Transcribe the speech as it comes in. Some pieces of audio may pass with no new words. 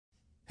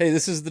Hey,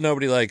 this is the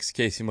Nobody Likes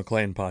Casey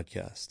McLean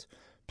podcast.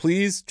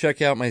 Please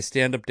check out my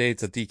stand-up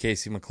dates at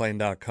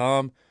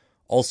thecaseyMcLean.com.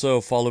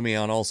 Also, follow me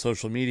on all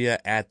social media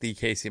at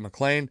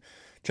thecaseyMcLean.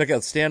 Check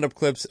out stand-up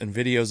clips and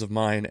videos of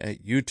mine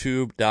at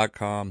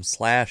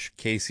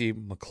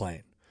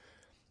youtube.com/CaseyMcLean.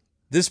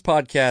 This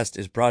podcast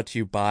is brought to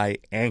you by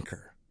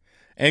Anchor.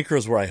 Anchor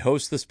is where I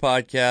host this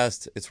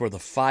podcast. It's where the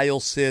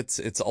file sits.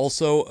 It's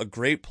also a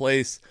great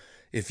place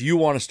if you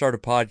want to start a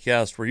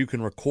podcast where you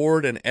can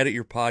record and edit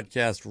your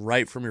podcast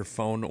right from your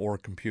phone or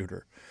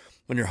computer.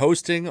 When you're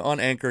hosting on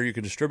Anchor, you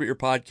can distribute your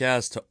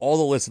podcast to all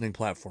the listening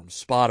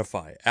platforms: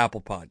 Spotify, Apple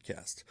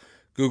Podcast,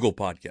 Google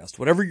Podcast.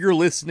 Whatever you're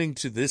listening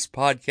to this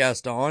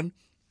podcast on,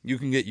 you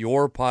can get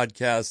your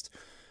podcast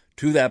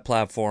to that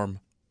platform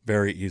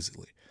very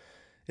easily.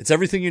 It's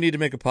everything you need to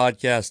make a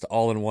podcast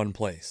all in one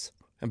place.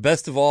 And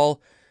best of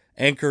all,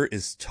 Anchor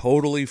is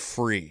totally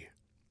free.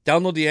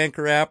 Download the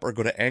Anchor app or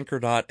go to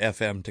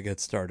anchor.fm to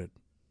get started.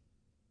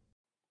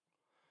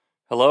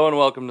 Hello and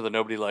welcome to the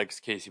Nobody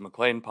Likes Casey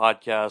McLean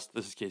podcast.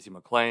 This is Casey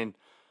McLean.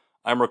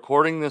 I'm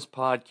recording this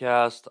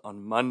podcast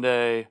on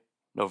Monday,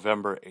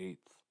 November 8th.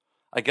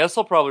 I guess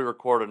I'll probably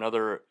record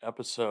another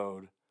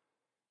episode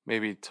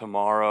maybe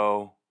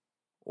tomorrow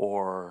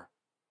or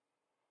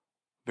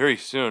very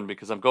soon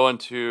because I'm going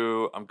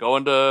to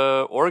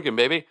Oregon,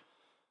 baby.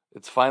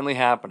 It's finally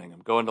happening.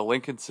 I'm going to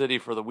Lincoln City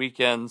for the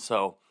weekend,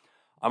 so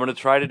I'm going to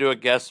try to do a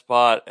guest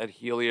spot at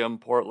Helium,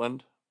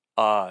 Portland.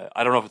 I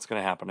don't know if it's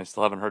going to happen. I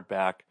still haven't heard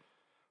back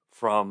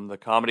from the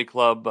comedy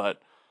club,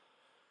 but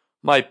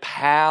my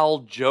pal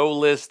Joe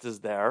List is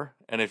there.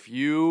 And if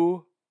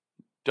you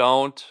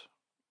don't,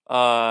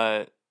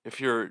 if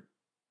you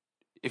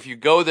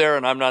go there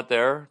and I'm not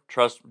there,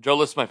 trust, Joe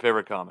List is my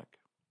favorite comic.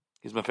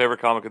 He's my favorite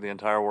comic in the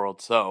entire world.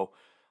 So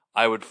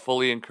I would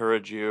fully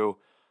encourage you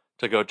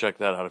to go check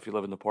that out if you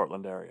live in the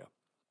Portland area.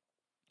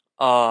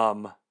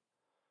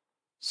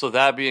 So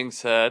that being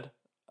said,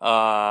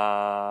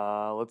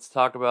 let's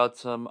talk about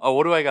some... Oh,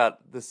 what do I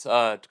got? This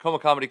Tacoma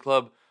Comedy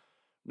Club,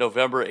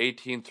 November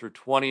 18th through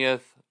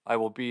 20th. I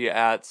will be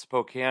at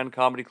Spokane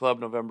Comedy Club,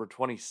 November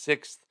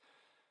 26th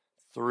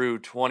through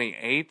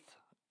 28th.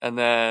 And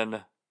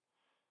then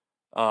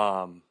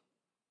I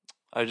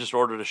just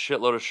ordered a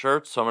shitload of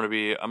shirts, so I'm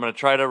going to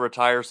try to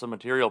retire some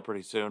material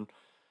pretty soon.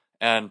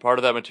 And part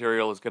of that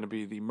material is going to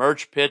be the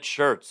merch pitch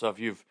shirt. So if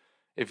you've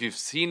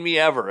seen me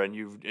ever and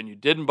you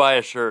didn't buy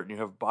a shirt and you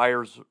have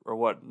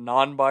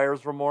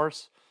non-buyer's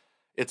remorse,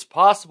 it's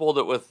possible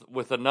that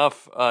with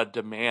enough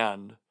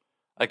demand,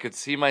 I could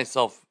see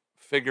myself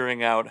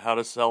figuring out how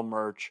to sell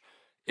merch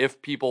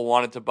if people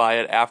wanted to buy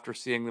it after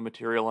seeing the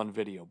material on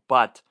video.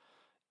 But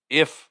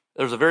if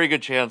there's a very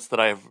good chance that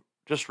I have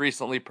just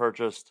recently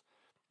purchased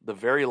the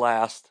very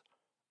last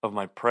of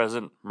my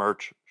present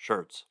merch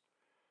shirts,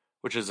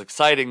 which is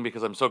exciting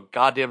because I'm so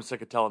goddamn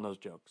sick of telling those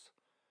jokes.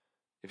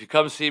 If you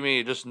come see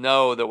me, just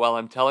know that while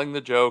I'm telling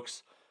the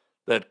jokes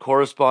that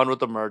correspond with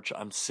the merch,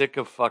 I'm sick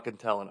of fucking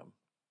telling them.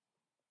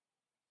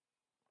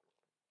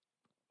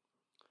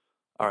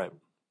 All right.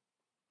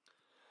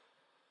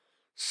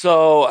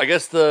 So I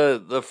guess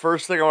the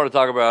first thing I want to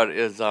talk about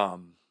is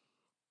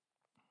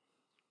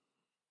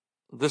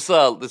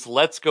this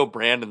Let's Go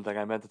Brandon thing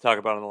I meant to talk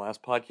about in the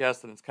last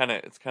podcast, and it's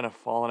kind of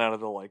fallen out of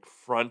the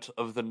front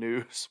of the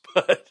news,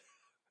 but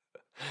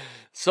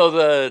so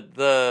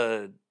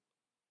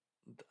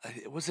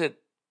was it,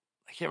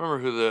 I can't remember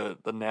who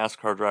the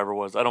NASCAR driver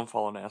was. I don't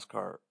follow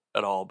NASCAR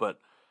at all,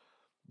 but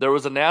there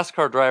was a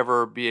NASCAR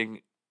driver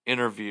being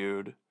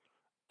interviewed,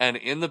 and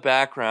in the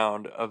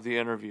background of the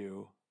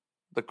interview,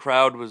 the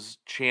crowd was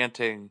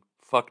chanting,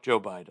 "Fuck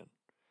Joe Biden."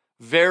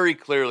 Very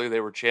clearly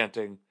they were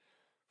chanting,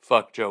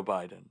 "Fuck Joe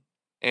Biden."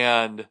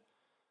 And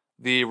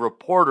the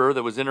reporter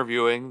that was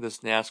interviewing this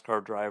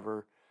NASCAR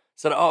driver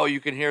said, "Oh, you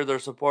can hear they're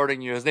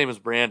supporting you." His name is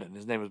Brandon.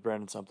 His name is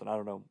Brandon something. I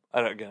don't know.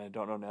 I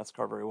don't know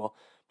NASCAR very well.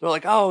 They're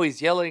like, "Oh,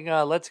 he's yelling,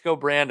 let's go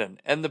Brandon."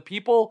 And the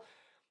people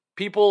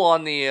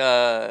on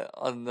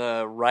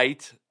the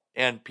right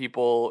and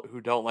people who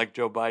don't like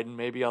Joe Biden,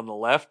 maybe on the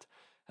left,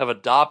 have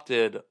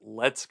adopted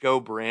 "Let's Go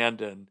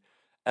Brandon"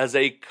 as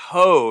a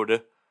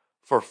code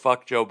for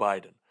 "fuck Joe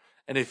Biden."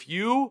 And if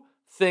you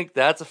think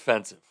that's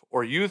offensive,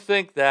 or you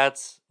think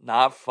that's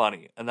not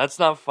funny, and that's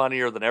not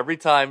funnier than every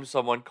time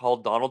someone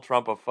called Donald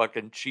Trump a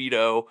fucking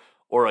Cheeto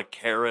or a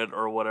carrot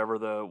or whatever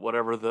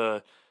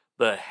the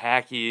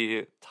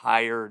hacky,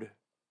 tired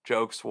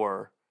jokes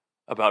were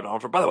about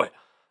Donald Trump. By the way,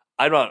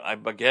 I've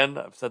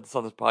said this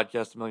on this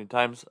podcast a million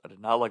times. I did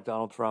not like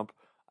Donald Trump.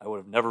 I would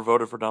have never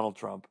voted for Donald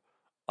Trump.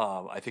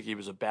 I think he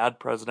was a bad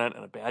president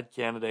and a bad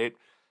candidate.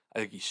 I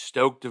think he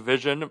stoked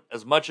division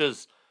as much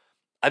as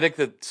I think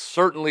that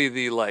certainly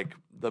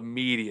the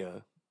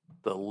media,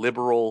 the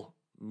liberal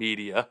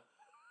media,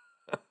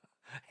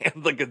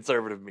 and the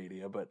conservative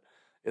media, but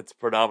it's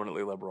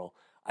predominantly liberal.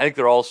 I think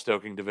they're all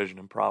stoking division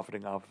and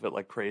profiting off of it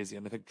like crazy.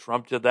 And I think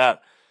Trump did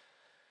that.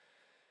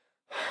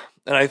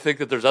 And I think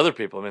that there's other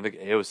people. I mean, I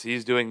think AOC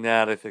is doing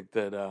that. I think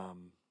that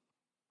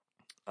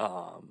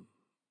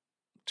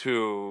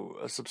to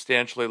a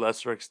substantially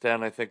lesser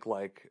extent, I think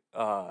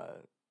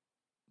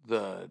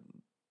the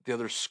the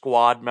other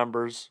squad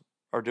members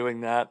are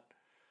doing that.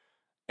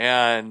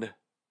 And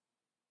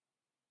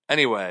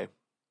anyway,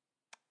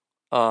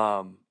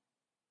 the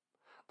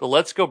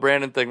Let's Go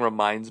Brandon thing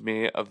reminds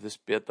me of this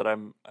bit that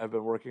I've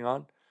been working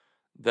on.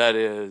 That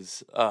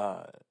is,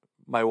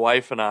 my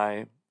wife and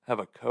I have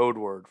a code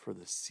word for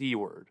the C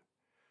word,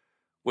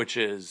 which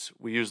is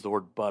we use the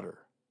word butter.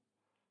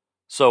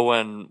 So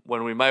when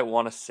we might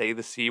want to say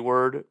the C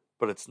word,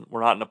 but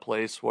we're not in a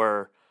place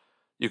where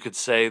you could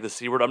say the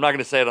C word. I'm not going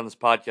to say it on this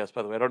podcast,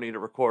 by the way. I don't need it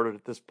recorded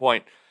at this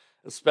point,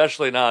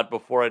 especially not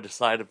before I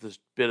decide if this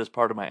bit is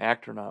part of my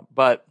act or not.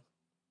 But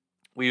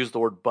we use the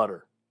word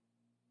butter.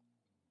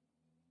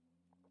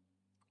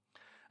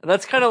 And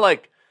that's kind of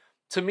like,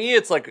 to me,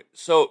 it's like,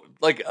 so,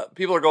 like,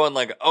 people are going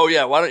like, oh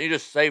yeah, why don't you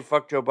just say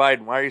fuck Joe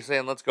Biden? Why are you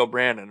saying let's go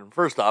Brandon? And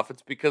first off,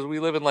 it's because we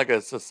live in like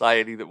a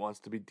society that wants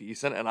to be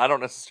decent, and I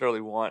don't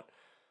necessarily want,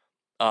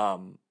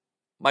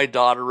 my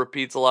daughter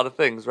repeats a lot of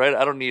things, right?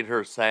 I don't need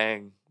her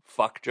saying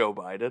fuck Joe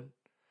Biden.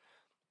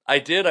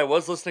 I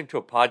was listening to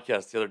a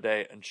podcast the other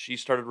day, and she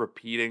started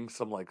repeating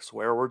some like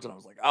swear words, and I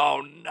was like,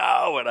 oh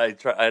no, and I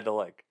had to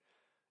like,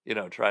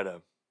 try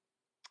to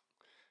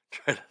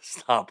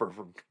stop her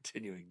from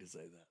continuing to say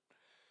that.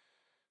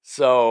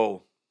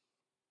 So,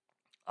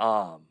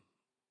 the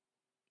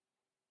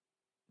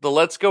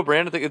Let's Go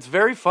Brandon thing, it's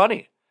very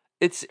funny.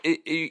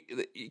 You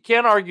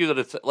can't argue that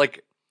it's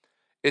like,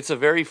 it's a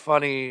very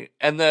funny,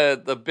 and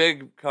the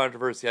big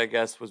controversy, I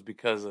guess, was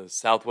because a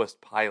Southwest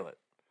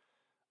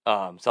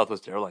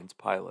Airlines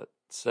pilot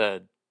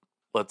said,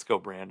 "Let's go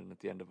Brandon" at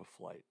the end of a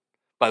flight.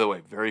 By the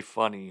way, very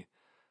funny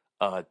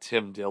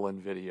Tim Dillon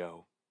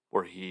video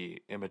where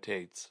he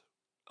imitates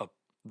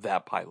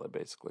that pilot,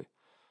 basically.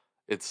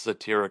 It's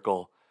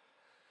satirical.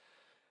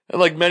 And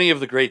like many of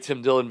the great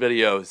Tim Dillon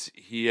videos,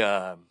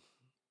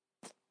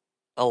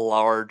 a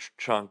large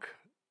chunk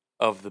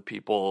of the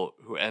people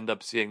who end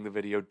up seeing the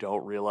video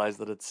don't realize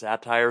that it's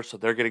satire, so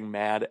they're getting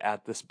mad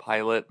at this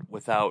pilot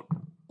without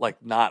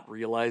like not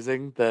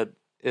realizing that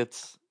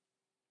it's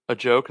a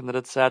joke and that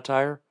it's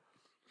satire.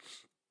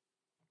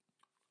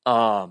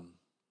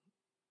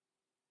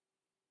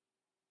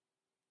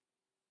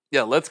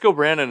 Yeah, Let's Go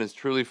Brandon is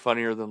truly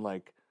funnier than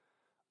like,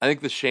 I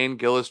think the Shane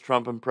Gillis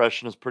Trump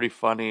impression is pretty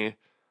funny.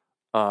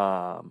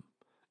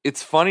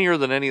 It's funnier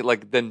than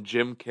than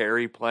Jim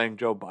Carrey playing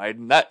Joe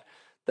Biden.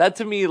 That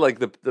to me, like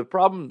the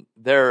problem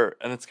there,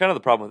 and it's kind of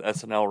the problem with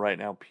SNL right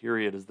now,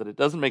 period, is that it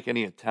doesn't make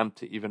any attempt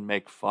to even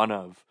make fun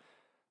of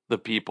the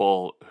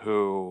people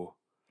who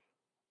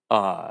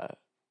are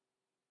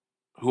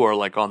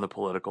like on the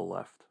political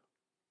left.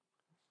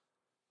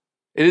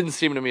 It didn't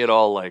seem to me at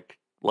all like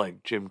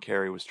Jim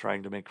Carrey was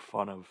trying to make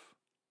fun of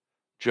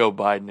Joe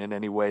Biden in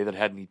any way that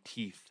had any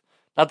teeth.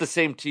 Not the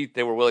same teeth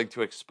they were willing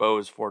to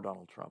expose for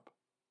Donald Trump.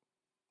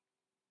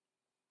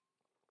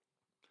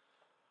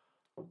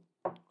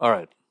 All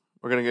right,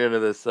 we're gonna get into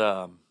this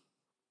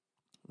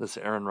this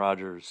Aaron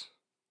Rodgers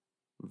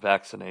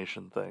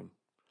vaccination thing,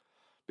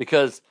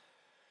 because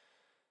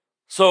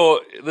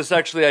this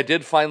actually, I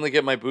did finally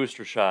get my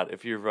booster shot.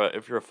 If you're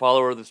a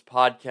follower of this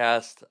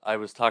podcast, I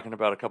was talking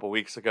about a couple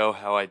weeks ago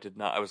how I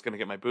was going to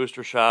get my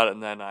booster shot,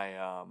 and then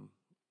I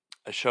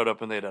showed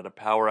up and they'd had a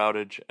power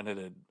outage, and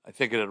I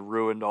think it had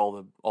ruined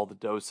all the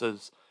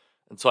doses,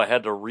 and so I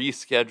had to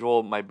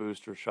reschedule my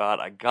booster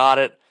shot. I got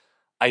it.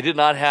 I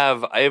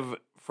have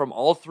from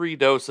all 3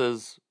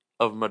 doses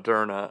of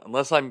Moderna,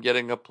 unless I'm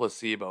getting a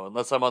placebo,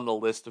 unless I'm on the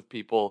list of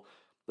people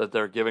that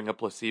they're giving a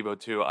placebo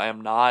to, I have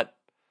not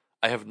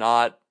I've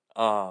not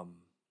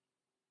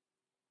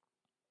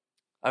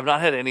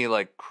had any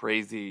like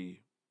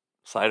crazy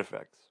side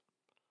effects.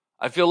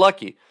 I feel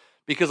lucky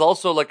because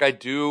also like I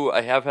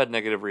have had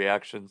negative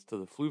reactions to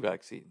the flu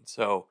vaccine.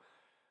 So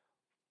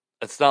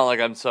it's not like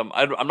I'm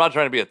not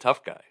trying to be a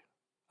tough guy.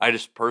 I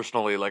just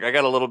personally, like, I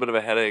got a little bit of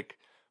a headache,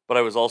 but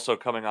I was also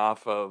coming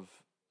off of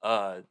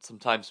some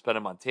time spent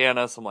in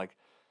Montana, some like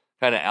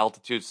kind of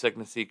altitude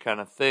sicknessy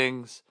kind of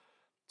things.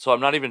 So I'm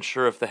not even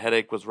sure if the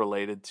headache was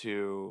related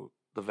to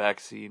the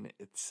vaccine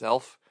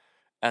itself.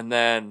 And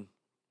then,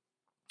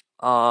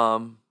 yeah, I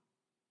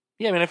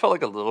mean, I felt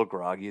like a little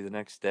groggy the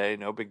next day.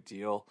 No big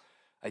deal.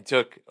 I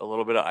took a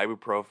little bit of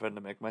ibuprofen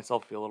to make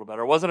myself feel a little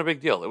better. It wasn't a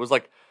big deal. It was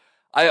like,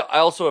 I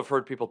also have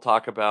heard people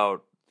talk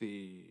about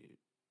the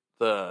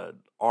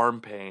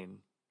arm pain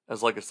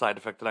as like a side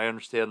effect, and I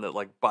understand that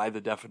like by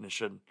the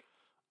definition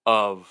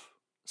of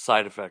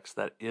side effects,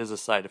 that is a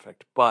side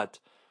effect. But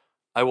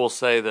I will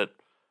say that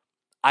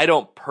I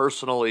don't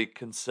personally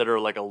consider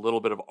like a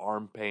little bit of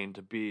arm pain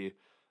to be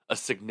a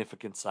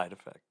significant side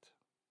effect.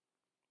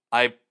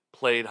 I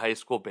played high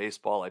school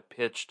baseball. I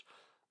pitched.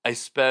 I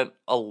spent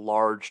a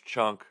large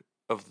chunk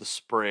of the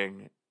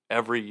spring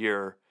every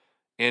year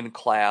in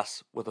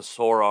class with a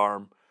sore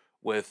arm,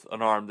 with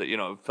an arm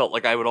that, felt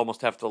like I would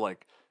almost have to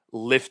like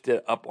lift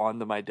it up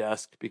onto my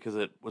desk because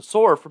it was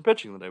sore from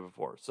pitching the day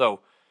before. So,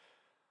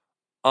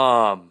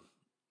 a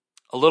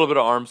little bit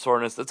of arm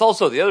soreness. It's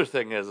also, the other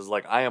thing is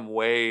like I am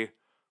way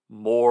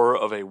more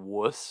of a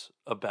wuss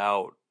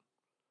about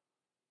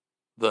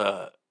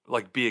the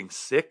like being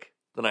sick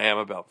than I am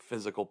about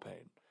physical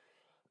pain.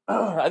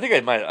 I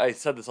think I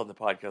said this on the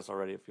podcast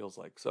already, it feels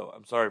like, so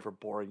I'm sorry for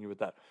boring you with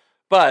that.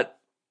 But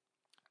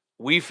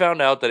we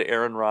found out that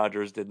Aaron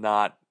Rodgers did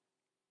not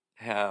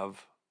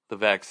have the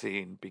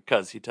vaccine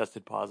because he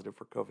tested positive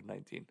for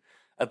COVID-19.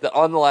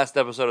 On the last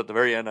episode at the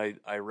very end,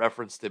 I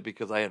referenced it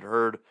because I had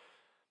heard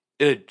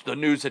the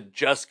news had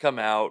just come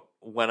out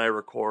when I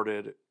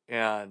recorded,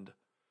 and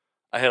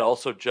I had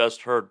also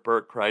just heard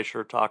Bert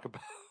Kreischer talk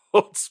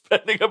about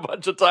spending a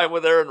bunch of time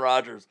with Aaron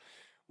Rodgers,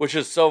 which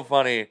is so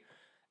funny.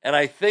 And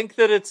I think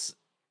that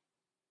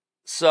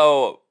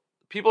so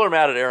people are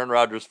mad at Aaron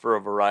Rodgers for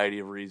a variety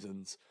of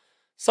reasons.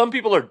 Some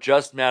people are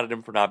just mad at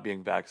him for not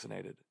being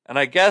vaccinated. And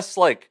I guess,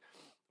 like,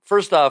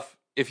 first off,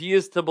 if he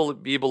is to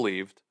be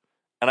believed,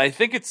 and I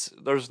think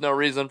there's no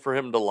reason for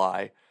him to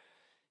lie,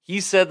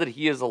 he said that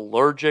he is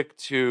allergic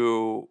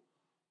to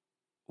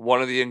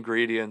one of the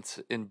ingredients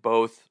in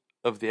both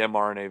of the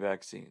mRNA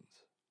vaccines.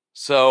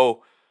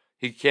 So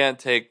he can't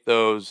take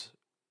those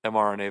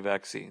mRNA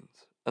vaccines.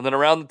 And then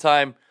around the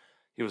time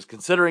he was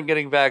considering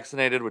getting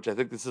vaccinated, which I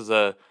think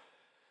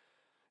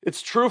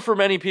it's true for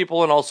many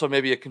people and also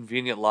maybe a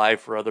convenient lie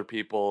for other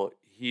people.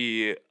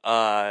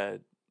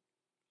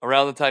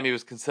 Around the time he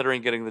was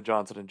considering getting the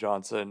Johnson &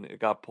 Johnson, it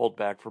got pulled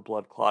back for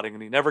blood clotting,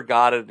 and he never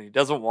got it, and he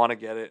doesn't want to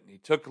get it, and he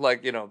took,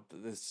 like,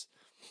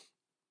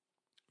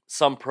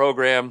 some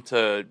program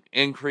to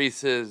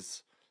increase a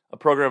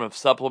program of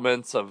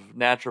supplements, of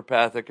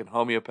naturopathic and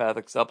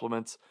homeopathic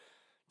supplements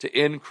to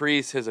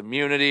increase his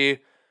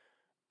immunity.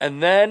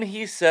 And then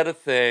he said a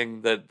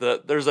thing that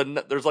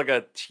there's like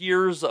a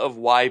tiers of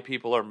why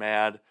people are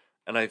mad,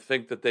 and I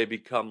think that they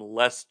become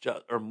less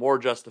or more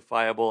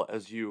justifiable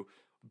as you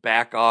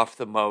back off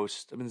the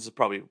most. I mean, this is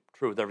probably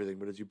true with everything,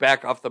 but as you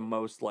back off the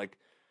most, like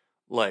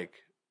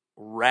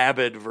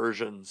rabid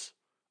versions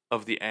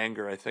of the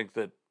anger, I think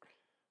that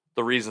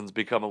the reasons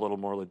become a little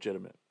more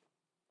legitimate.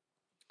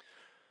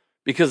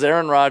 Because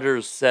Aaron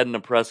Rodgers said in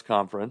a press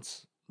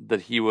conference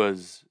that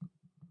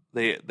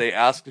they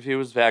asked if he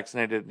was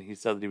vaccinated, and he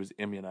said that he was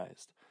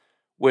immunized,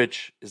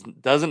 which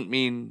doesn't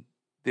mean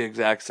the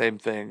exact same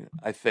thing,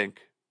 I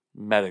think,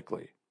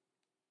 medically.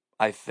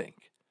 I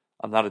think.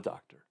 I'm not a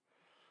doctor.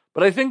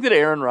 But I think that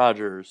Aaron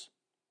Rodgers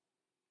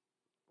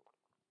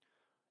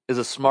is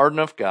a smart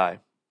enough guy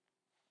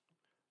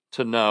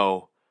to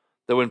know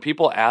that when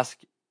people ask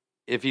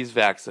if he's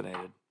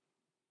vaccinated,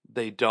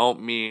 they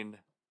don't mean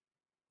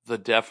the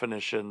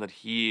definition that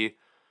he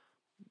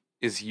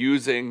is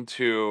using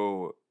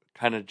to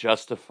kind of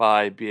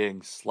justify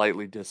being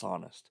slightly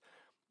dishonest.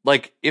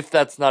 Like, if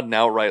that's not an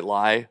outright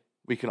lie,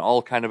 we can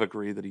all kind of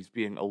agree that he's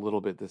being a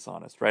little bit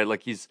dishonest, right?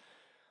 Like, he's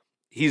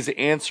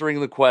answering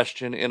the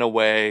question in a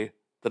way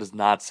that is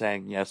not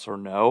saying yes or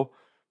no,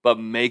 but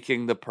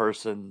making the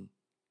person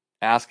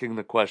asking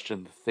the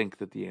question think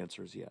that the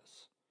answer is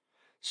yes.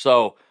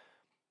 So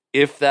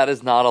if that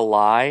is not a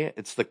lie,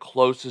 it's the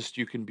closest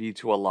you can be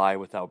to a lie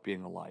without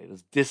being a lie. It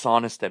is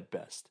dishonest at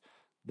best.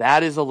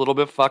 That is a little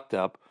bit fucked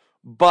up,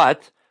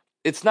 but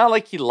it's not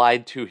like he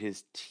lied to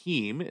his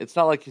team. It's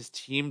not like his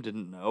team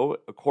didn't know,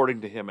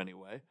 according to him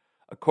anyway.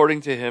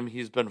 According to him,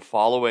 he's been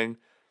following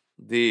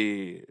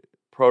the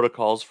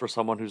protocols for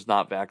someone who's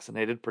not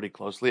vaccinated pretty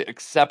closely,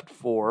 except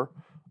for,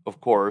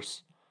 of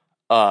course,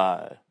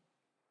 being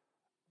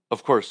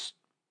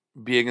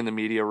in the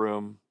media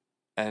room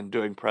and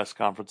doing press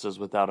conferences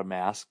without a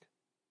mask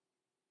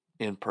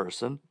in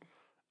person,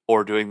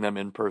 or doing them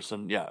in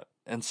person. Yeah.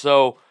 And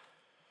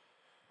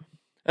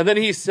then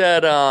he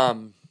said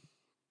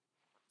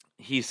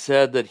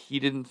that he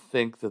didn't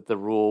think that the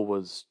rule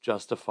was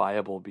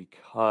justifiable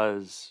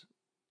because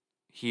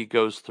he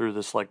goes through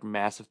this like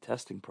massive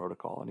testing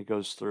protocol, and he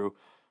goes through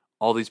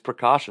all these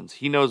precautions.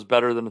 He knows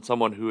better than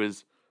someone who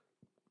is,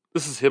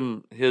 this is a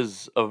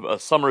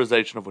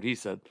summarization of what he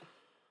said,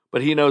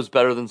 but he knows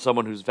better than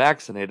someone who's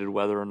vaccinated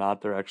whether or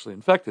not they're actually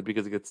infected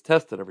because he gets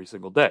tested every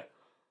single day.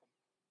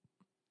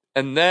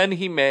 And then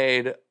he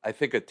made, I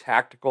think, a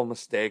tactical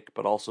mistake,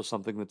 but also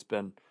something that's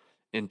been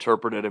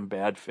interpreted in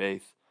bad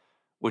faith,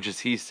 which is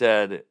he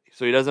said,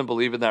 so he doesn't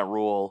believe in that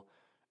rule.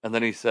 And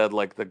then he said,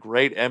 like the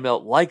great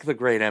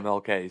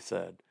MLK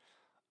said,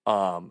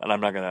 and I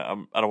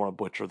don't want to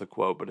butcher the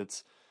quote, but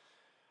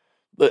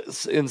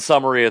in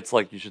summary, it's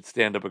like you should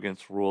stand up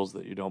against rules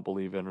that you don't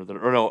believe in,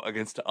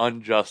 against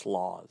unjust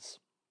laws.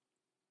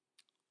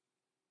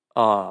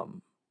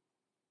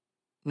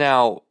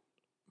 Now,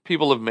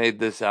 people have made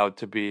this out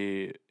to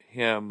be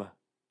him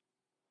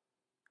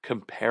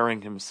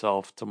comparing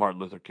himself to Martin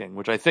Luther King,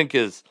 which I think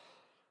is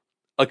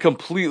a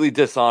completely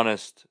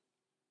dishonest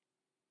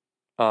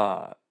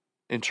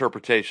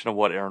interpretation of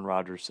what Aaron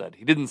Rodgers said.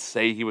 He didn't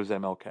say he was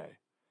MLK.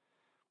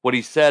 What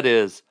he said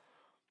is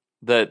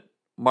that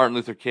Martin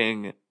Luther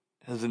King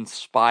has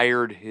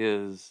inspired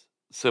his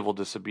civil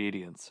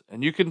disobedience.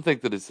 And you can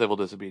think that his civil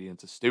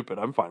disobedience is stupid.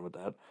 I'm fine with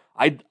that.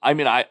 I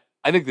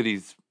think that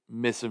he's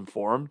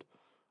misinformed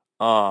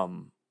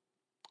on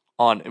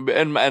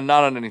and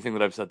not on anything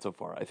that I've said so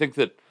far. I think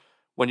that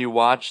when you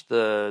watch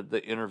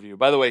the interview,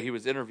 by the way, he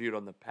was interviewed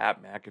on the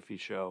Pat McAfee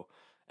show,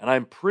 and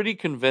I'm pretty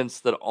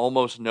convinced that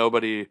almost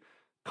nobody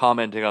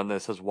commenting on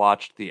this has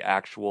watched the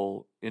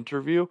actual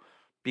interview,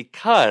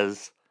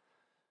 because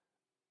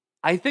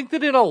I think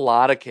that in a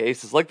lot of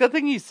cases, like that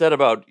thing he said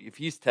about if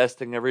he's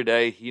testing every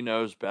day, he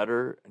knows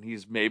better and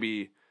he's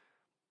maybe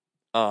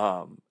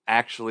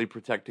actually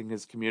protecting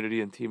his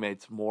community and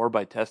teammates more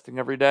by testing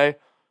every day.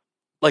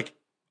 Like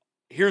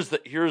here's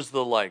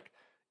the like,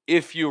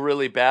 if you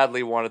really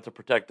badly wanted to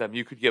protect them,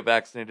 you could get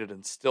vaccinated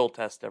and still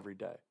test every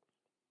day.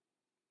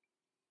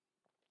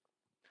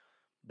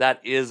 That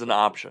is an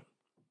option.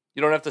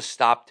 You don't have to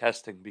stop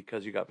testing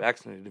because you got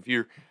vaccinated. If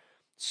you're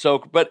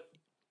but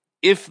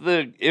if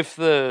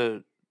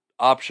the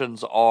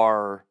options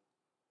are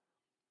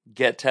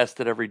get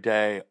tested every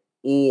day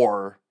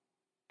or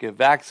get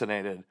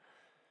vaccinated,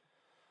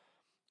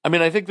 I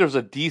mean, I think there's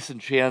a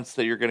decent chance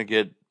that you're going to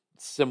get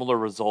similar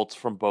results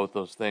from both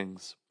those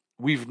things.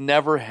 We've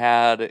never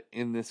had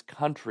in this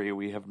country,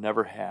 we have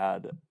never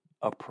had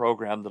a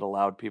program that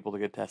allowed people to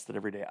get tested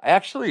every day.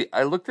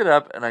 I looked it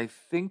up, and I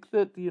think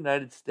that the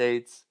United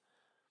States,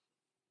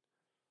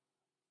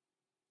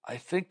 I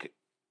think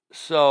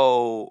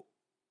so.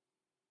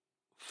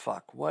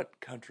 Fuck, what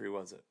country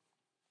was it?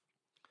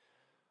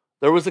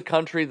 There was a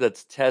country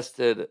that's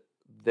tested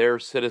their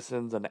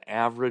citizens an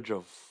average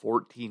of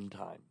 14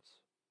 times,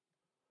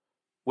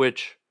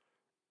 which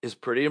is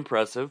pretty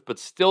impressive, but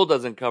still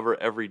doesn't cover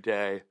every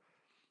day.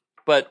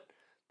 But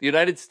the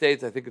United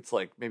States, I think it's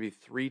like maybe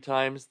 3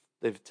 times.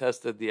 They've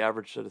tested the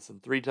average citizen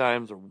 3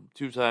 times or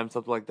 2 times,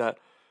 something like that.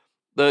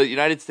 The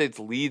United States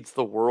leads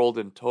the world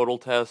in total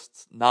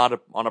tests, not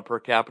on a per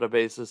capita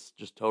basis,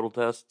 just total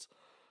tests.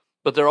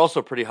 But they're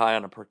also pretty high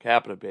on a per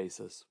capita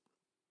basis.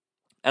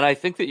 And I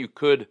think that you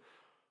could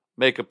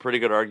make a pretty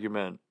good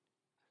argument.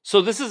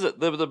 So this is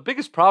the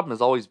biggest problem has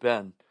always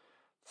been,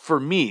 for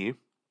me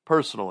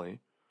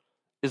personally,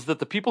 is that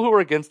the people who are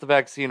against the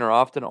vaccine are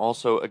often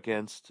also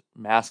against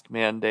mask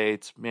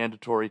mandates,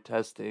 mandatory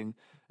testing,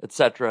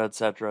 etc.,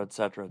 etc.,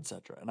 etc.,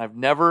 etc. And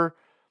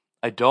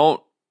I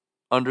don't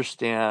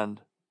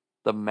understand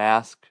the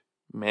mask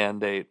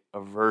mandate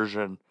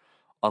aversion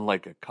on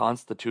like a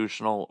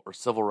constitutional or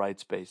civil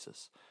rights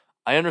basis.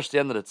 I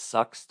understand that it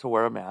sucks to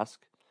wear a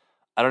mask.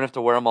 I don't have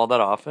to wear them all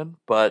that often,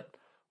 but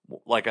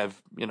like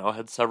I've,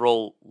 had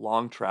several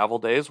long travel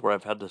days where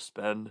I've had to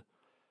spend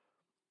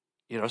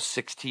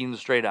 16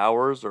 straight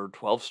hours or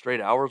 12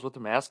 straight hours with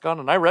the mask on,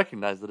 and I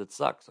recognize that it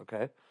sucks,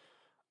 okay?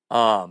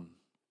 Um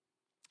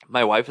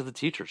my wife is a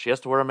teacher. She has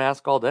to wear a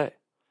mask all day.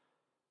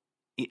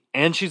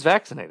 And she's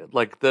vaccinated.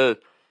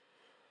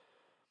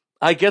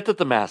 I get that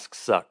the masks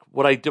suck.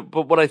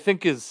 But what I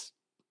think is,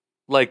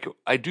 like,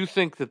 I do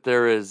think that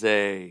there is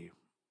in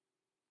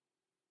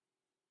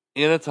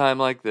a time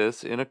like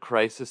this, in a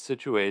crisis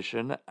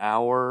situation,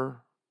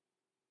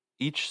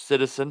 each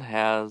citizen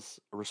has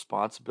a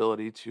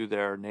responsibility to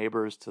their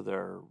neighbors, to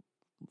their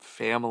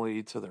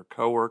family, to their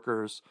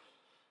coworkers,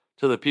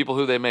 to the people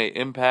who they may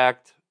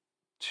impact,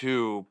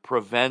 to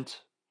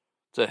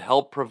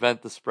help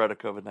prevent the spread of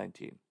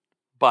COVID-19.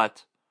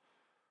 But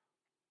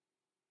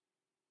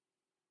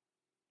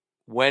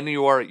when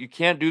you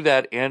can't do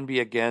that and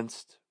be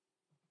against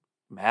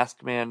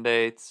mask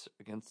mandates,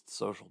 against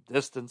social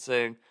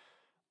distancing.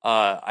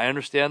 I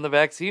understand the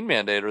vaccine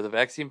mandate or the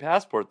vaccine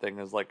passport thing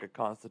is like a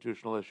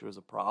constitutional issue, is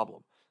a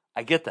problem.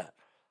 I get that.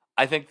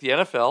 I think the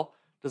NFL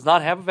does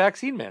not have a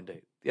vaccine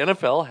mandate. The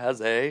NFL has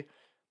a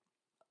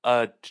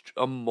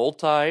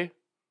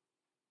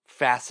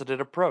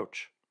multi-faceted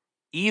approach.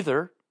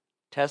 Either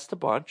test a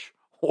bunch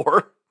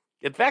or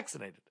get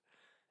vaccinated.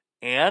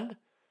 And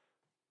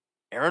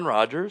Aaron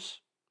Rodgers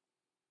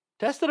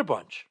tested a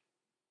bunch.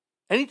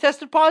 And he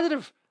tested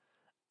positive.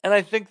 And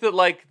I think that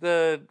I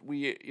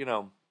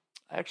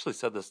actually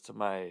said this to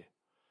my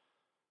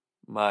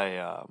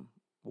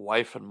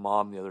wife and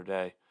mom the other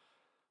day,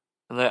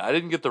 and I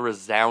didn't get the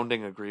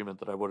resounding agreement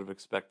that I would have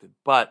expected,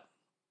 but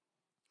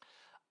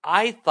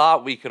I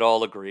thought we could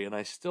all agree, and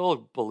I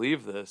still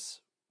believe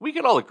this. We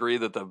could all agree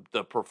that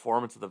the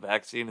performance of the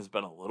vaccine has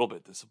been a little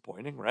bit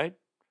disappointing, right?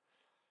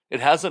 It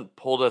hasn't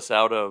pulled us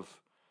out of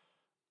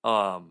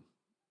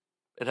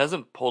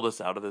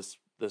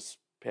this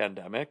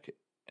pandemic,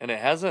 and it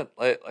hasn't.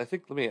 I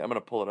think I'm going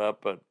to pull it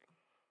up, but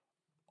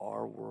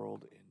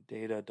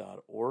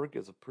ourworldindata.org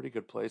is a pretty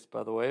good place,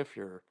 by the way, if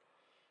you're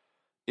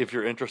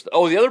interested.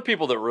 Oh, the other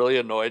people that really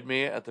annoyed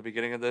me at the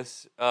beginning of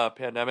this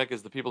pandemic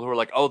is the people who are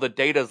like, oh, the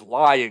data's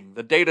lying.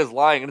 The data's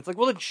lying. And it's like,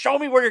 well, then show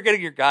me where you're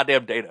getting your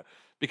goddamn data.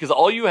 Because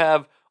all you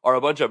have are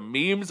a bunch of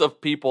memes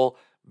of people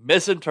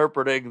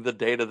misinterpreting the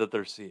data that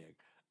they're seeing.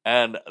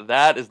 And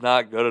that is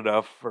not good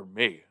enough for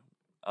me.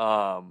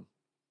 Oh,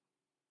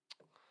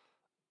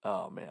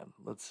 man.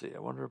 Let's see. I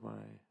wonder if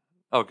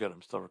Oh, good.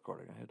 I'm still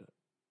recording. I had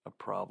a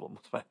problem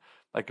with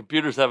my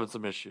computer's having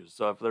some issues.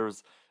 So if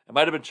it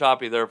might have been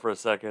choppy there for a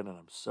second, and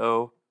I'm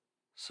so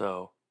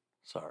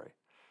sorry.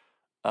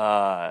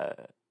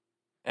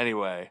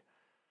 Anyway,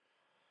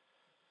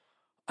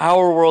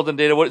 our world and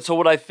data.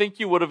 What I think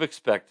you would have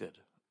expected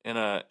in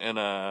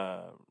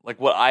a like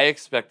what I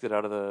expected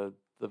out of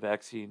the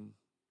vaccine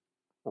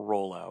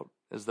rollout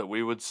is that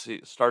we would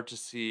start to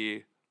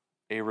see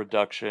a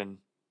reduction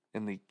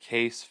in the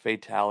case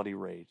fatality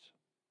rate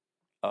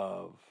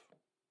of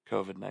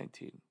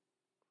COVID-19.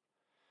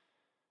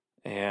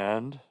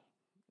 And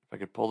if I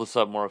could pull this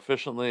up more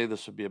efficiently,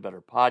 this would be a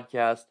better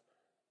podcast.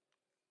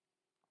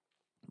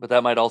 But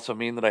that might also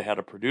mean that I had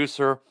a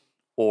producer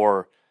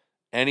or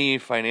any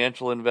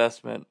financial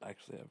investment.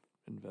 Actually, I've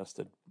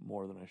invested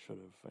more than I should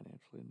have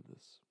financially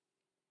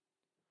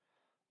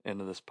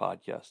into this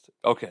podcast.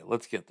 Okay,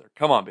 let's get there.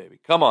 Come on, baby.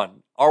 Come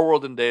on. Our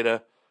World in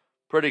Data,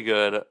 pretty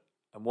good.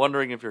 I'm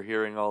wondering if you're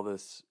hearing all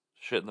this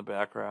shit in the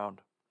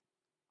background.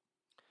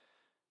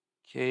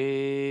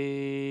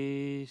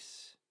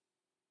 Case.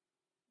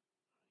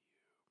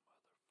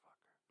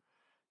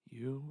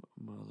 You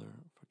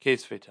motherfucker.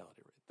 Case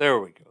fatality rate. There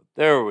we go.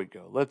 There we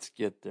go. Let's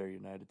get there,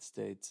 United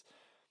States.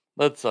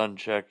 Let's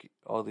uncheck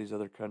all these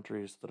other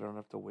countries that I don't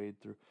have to wade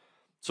through.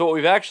 So what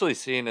we've actually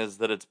seen is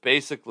that it's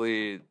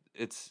basically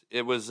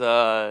it was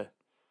in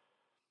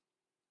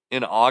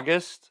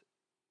August,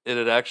 it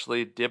had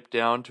actually dipped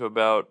down to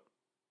about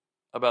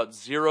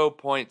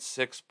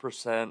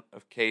 0.6%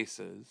 of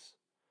cases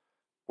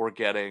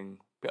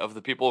of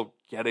the people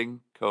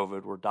getting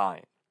COVID were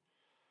dying.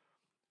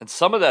 And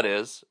some of that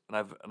is, and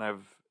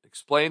I've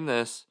explained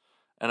this,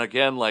 and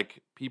again,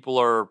 like people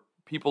are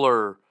they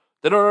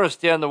don't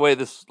understand the way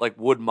this like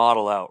would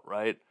model out,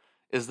 right?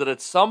 Is that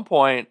at some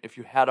point, if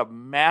you had a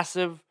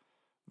massive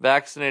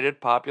vaccinated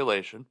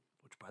population,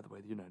 which by the way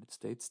the United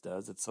States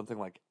does, it's something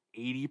like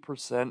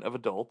 80% of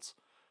adults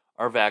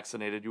are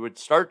vaccinated,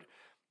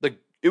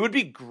 it would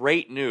be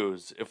great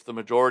news if the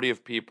majority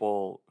of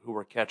people who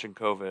were catching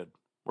COVID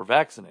were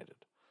vaccinated.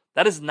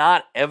 That is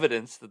not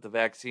evidence that the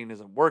vaccine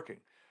isn't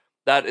working.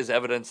 That is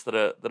evidence that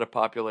a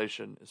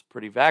population is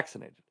pretty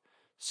vaccinated.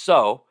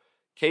 So,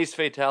 case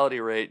fatality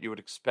rate you would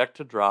expect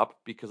to drop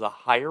because a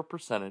higher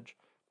percentage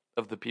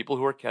of the people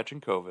who are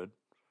catching COVID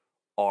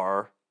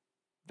are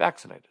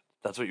vaccinated.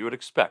 That's what you would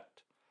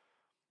expect.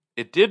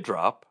 It did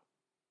drop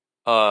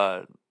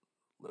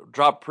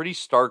pretty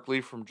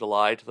starkly from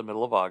July to the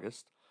middle of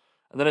August,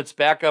 and then it's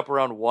back up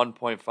around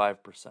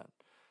 1.5%.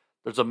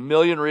 There's a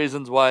million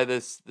reasons why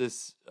this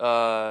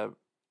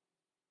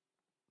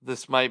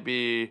might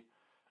be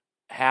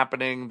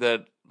happening,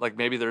 that like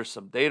maybe there's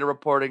some data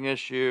reporting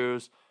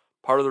issues.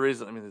 Part of the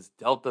reason, this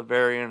Delta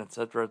variant, et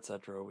cetera, et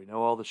cetera. We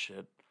know all the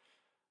shit.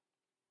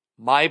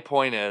 My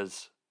point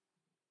is,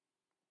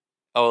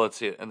 let's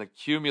see it. And the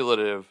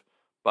cumulative,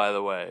 by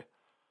the way,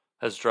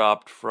 has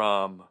dropped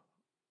from,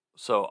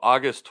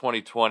 August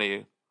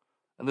 2020,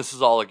 and this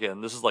is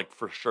like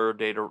for sure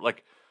data.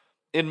 Like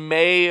in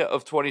May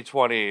of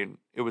 2020,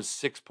 it was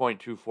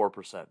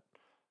 6.24%.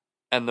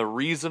 And the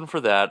reason for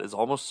that is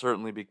almost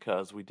certainly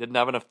because we didn't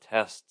have enough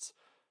tests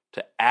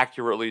to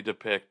accurately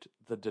depict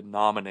the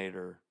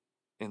denominator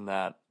in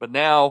that. But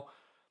now,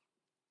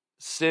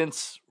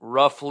 since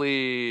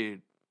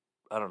roughly,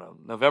 I don't know,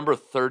 November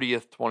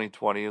 30th,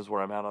 2020 is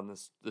where I'm at on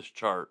this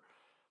chart.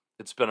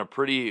 It's been a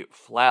pretty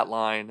flat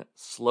line,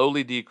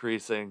 slowly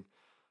decreasing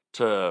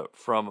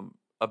from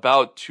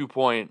about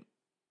 2%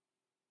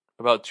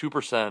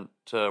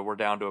 to we're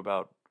down to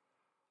about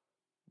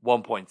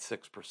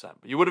 1.6%.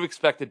 But you would have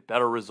expected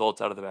better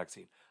results out of the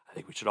vaccine. I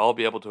think we should all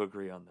be able to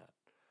agree on that.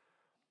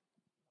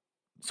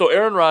 So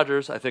Aaron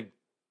Rodgers, I think,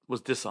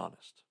 was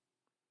dishonest.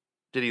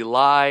 Did he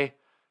lie?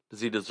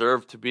 Does he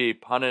deserve to be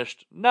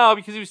punished? No,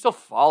 because he was still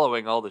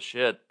following all the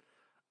shit.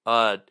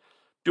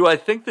 Do I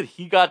think that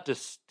he got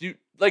this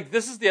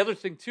is the other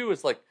thing too,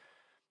 is like,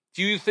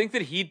 do you think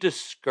that he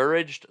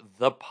discouraged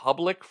the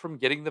public from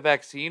getting the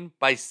vaccine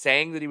by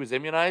saying that he was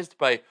immunized,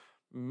 by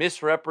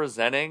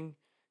misrepresenting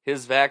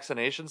his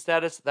vaccination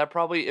status? That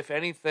probably, if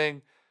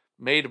anything,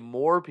 made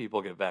more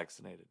people get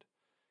vaccinated.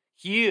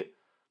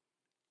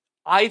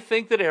 I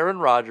think that Aaron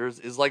Rodgers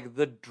is like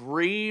the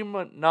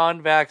dream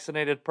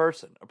non-vaccinated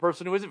person, a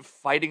person who isn't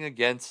fighting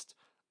against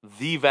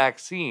the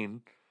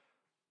vaccine,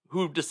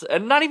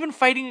 and not even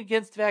fighting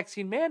against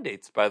vaccine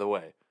mandates, by the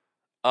way,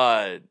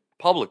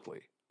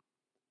 publicly.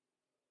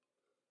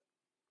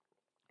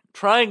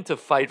 Trying to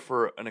fight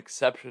for an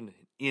exception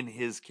in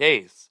his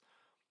case,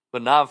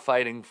 but not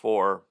fighting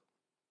for,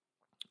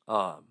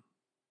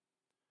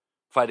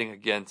 fighting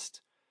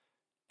against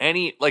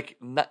any,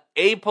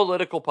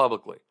 apolitical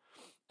publicly.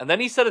 And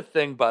then he said a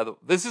thing,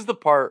 this is the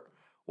part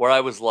where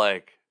I was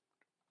like,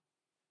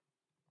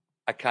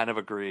 I kind of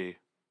agree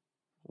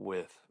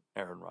with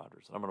Aaron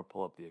Rodgers. I'm going to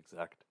pull up the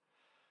exact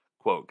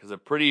quote, because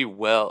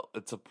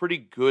it's a pretty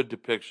good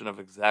depiction of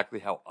exactly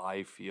how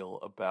I feel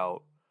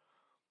about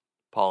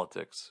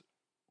politics,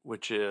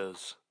 which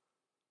is,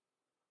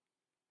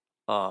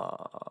 where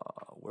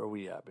are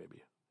we at,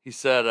 baby? He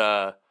said,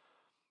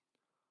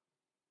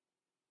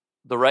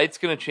 the right's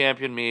going to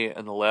champion me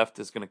and the left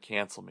is going to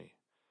cancel me.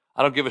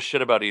 I don't give a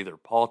shit about either.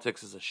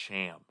 Politics is a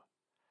sham.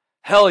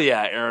 Hell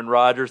yeah, Aaron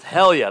Rodgers.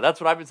 Hell yeah.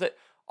 That's what I've been saying.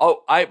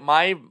 Oh,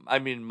 my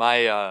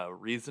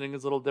reasoning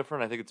is a little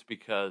different. I think it's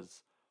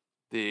because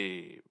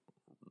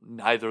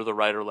neither the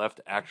right or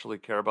left actually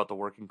care about the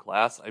working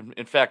class.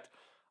 In fact,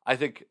 I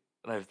think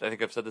I've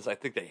said this, I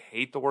think they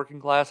hate the working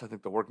class. I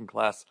think the working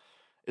class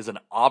is an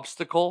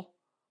obstacle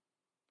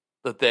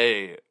that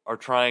they are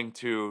trying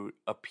to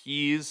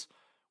appease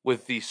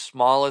with the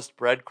smallest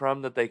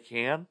breadcrumb that they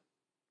can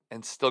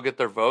and still get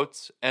their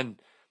votes,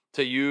 and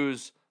to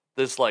use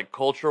this like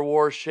culture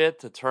war shit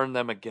to turn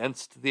them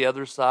against the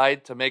other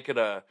side to make it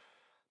a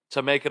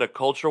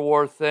culture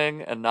war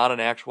thing and not an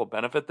actual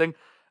benefit thing.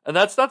 And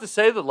that's not to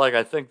say that like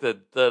I think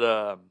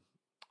that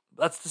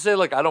that's to say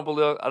like I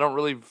don't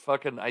really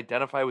fucking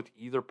identify with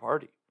either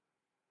party.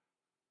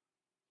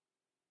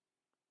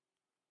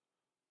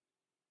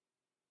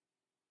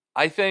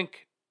 I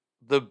think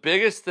the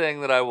biggest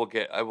thing that I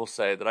will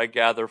say that I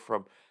gather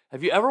from,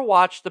 have you ever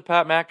watched the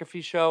Pat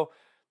McAfee show?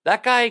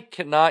 That guy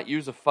cannot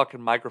use a fucking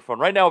microphone.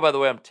 Right now, by the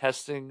way, I'm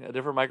testing a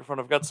different microphone.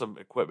 I've got some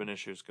equipment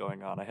issues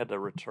going on. I had to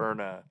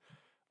return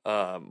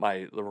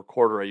the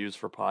recorder I use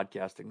for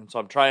podcasting. And so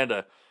I'm trying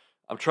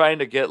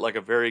to get like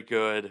a very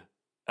good,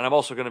 and I'm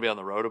also going to be on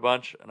the road a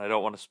bunch, and I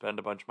don't want to spend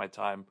a bunch of my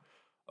time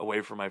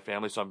away from my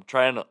family. So I'm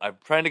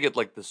trying to get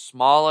like the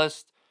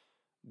smallest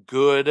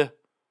good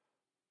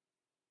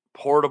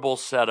portable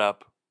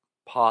setup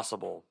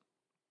possible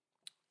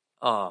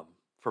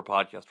for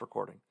podcast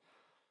recording,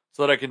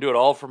 so that I can do it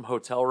all from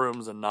hotel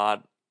rooms and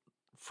not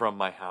from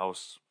my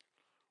house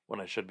when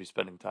I should be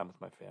spending time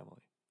with my family.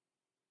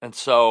 And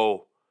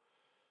so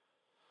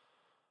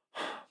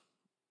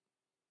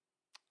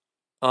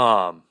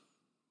why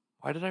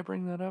did I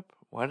bring that up?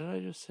 Why did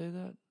I just say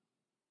that?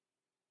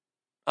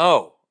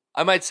 Oh,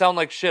 I might sound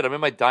like shit. I'm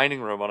in my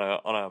dining room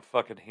on a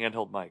fucking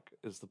handheld mic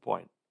is the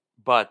point.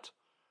 But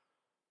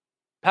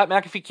Pat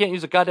McAfee can't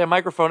use a goddamn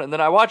microphone. And then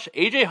I watch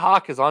AJ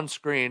Hawk is on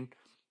screen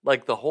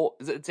like the whole.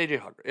 It's AJ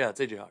Hawk. Yeah, it's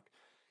AJ Hawk.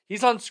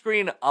 He's on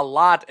screen a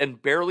lot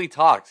and barely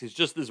talks. He's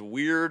just this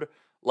weird,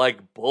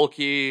 like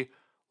bulky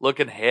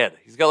looking head.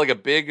 He's got like a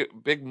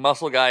big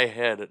muscle guy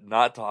head,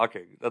 not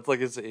talking. That's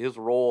like his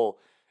role.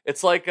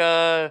 It's like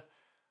Robin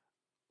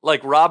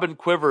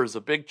Quivers.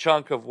 A big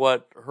chunk of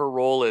what her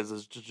role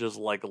is to just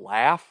like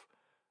laugh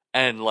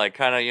and like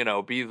kind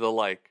of be the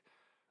like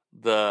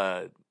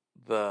the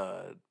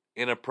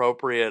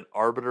inappropriate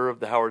arbiter of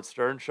the Howard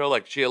Stern show.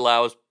 Like she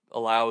allows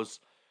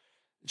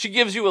she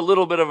gives you a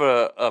little bit of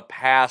a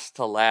pass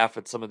to laugh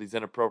at some of these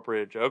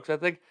inappropriate jokes. I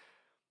think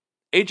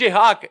AJ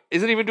Hawk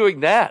isn't even doing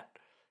that.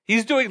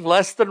 He's doing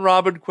less than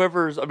Robin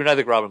Quivers. I mean, I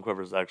think Robin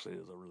Quivers actually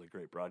is a really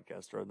great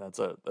broadcaster, and that's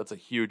a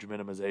huge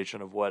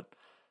minimization of what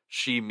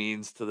she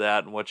means to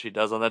that and what she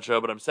does on that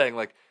show. But I'm saying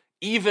like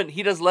even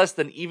he does less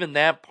than even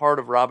that part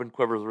of Robin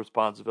Quivers'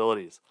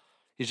 responsibilities.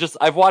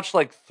 I've watched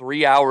like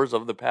 3 hours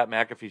of the Pat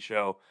McAfee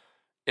show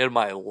in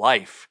my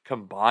life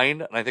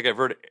combined, and I think I've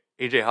heard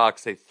AJ Hawk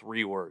say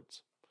 3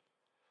 words.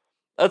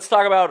 Let's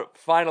talk about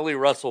finally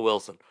Russell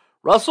Wilson.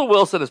 Russell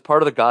Wilson is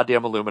part of the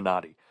goddamn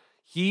Illuminati.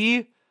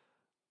 He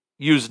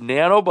used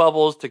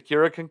nanobubbles to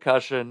cure a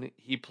concussion.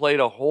 He played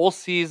a whole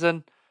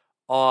season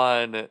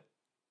on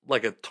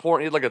like a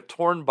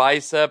torn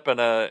bicep and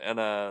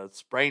a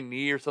sprained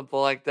knee or something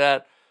like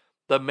that.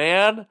 The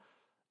man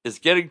is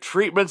getting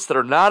treatments that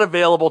are not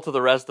available to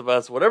the rest of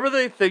us. Whatever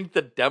they think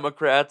the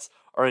Democrats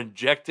are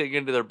injecting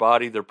into their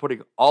body, they're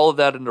putting all of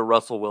that into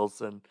Russell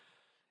Wilson.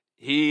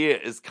 He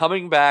is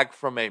coming back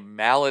from a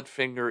mallet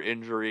finger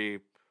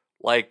injury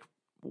like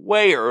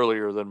way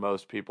earlier than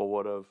most people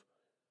would have.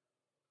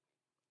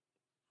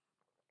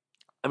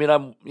 I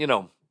mean,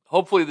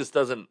 hopefully this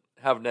doesn't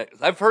have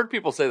I've heard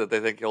people say that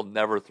they think he'll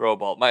never throw a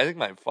ball. I think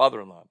my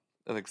father-in-law,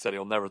 said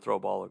he'll never throw a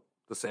ball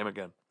the same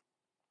again.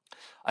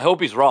 I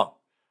hope he's wrong.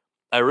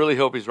 I really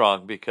hope he's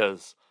wrong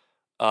because,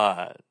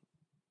 but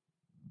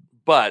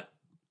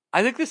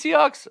I think the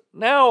Seahawks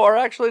now are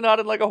actually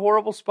not in like a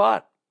horrible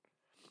spot.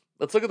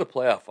 Let's look at the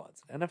playoff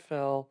odds.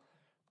 NFL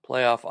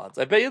playoff odds.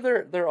 I bet you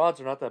their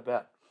odds are not that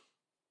bad.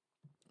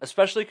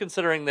 Especially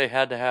considering they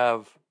had to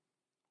have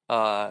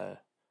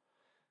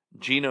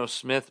Geno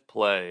Smith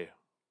play.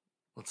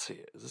 Let's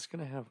see. Is this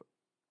going to have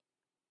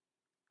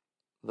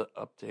the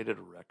updated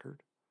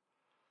record?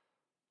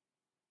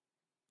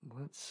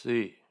 Let's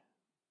see.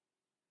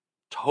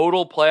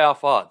 Total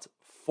playoff odds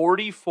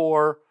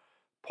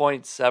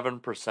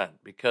 44.7%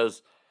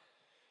 because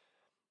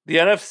the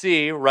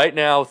NFC right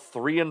now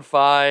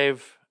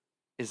 3-5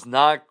 is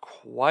not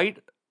quite.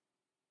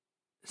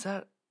 Is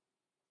that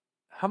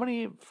how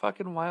many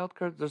fucking wild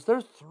cards?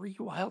 There's 3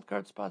 wild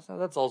card spots now.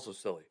 That's also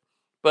silly.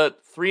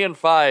 But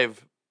 3-5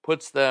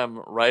 puts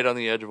them right on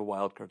the edge of a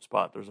wild card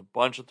spot. There's a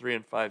bunch of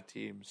 3-5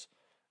 teams,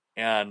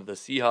 and the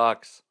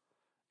Seahawks,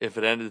 if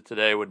it ended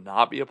today, would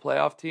not be a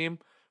playoff team.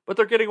 But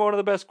they're getting one of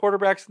the best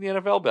quarterbacks in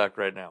the NFL back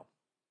right now.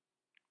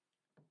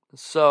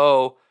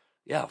 So,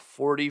 yeah,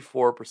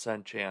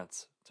 44%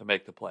 chance to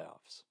make the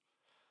playoffs.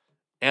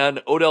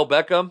 And Odell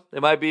Beckham, they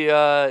might be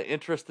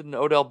interested in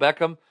Odell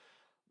Beckham.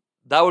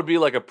 That would be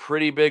like a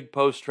pretty big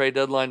post-trade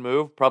deadline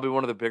move. Probably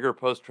one of the bigger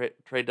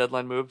post-trade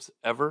deadline moves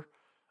ever.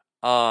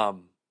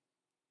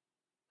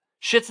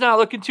 Shit's not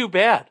looking too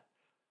bad.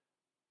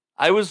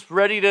 I was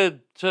ready to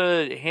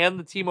hand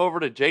the team over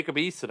to Jacob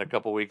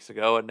Eason a week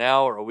ago, and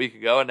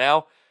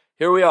now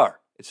here we are.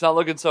 It's not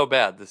looking so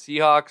bad. The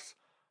Seahawks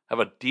have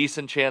a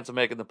decent chance of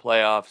making the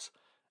playoffs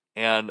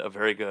and a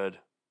very good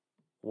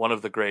one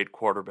of the great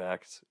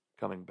quarterbacks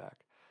coming back.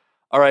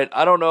 All right,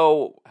 I don't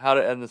know how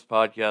to end this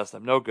podcast.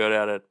 I'm no good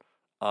at it.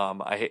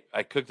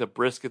 I cooked a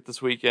brisket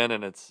this weekend,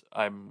 and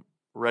I'm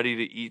ready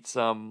to eat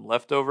some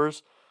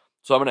leftovers.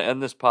 So I'm going to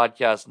end this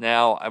podcast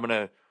now. I'm going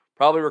to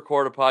probably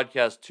record a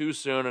podcast too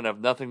soon and have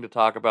nothing to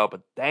talk about.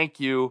 But thank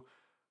you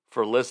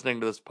for listening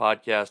to this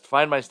podcast.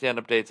 Find my stand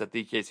updates at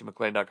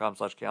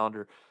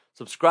thecaseyMcLean.com/calendar.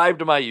 Subscribe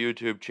to my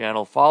YouTube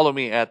channel. Follow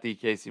me at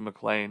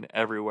thecaseyMcLean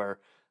everywhere.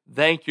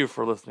 Thank you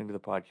for listening to the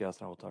podcast,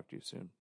 and I will talk to you soon.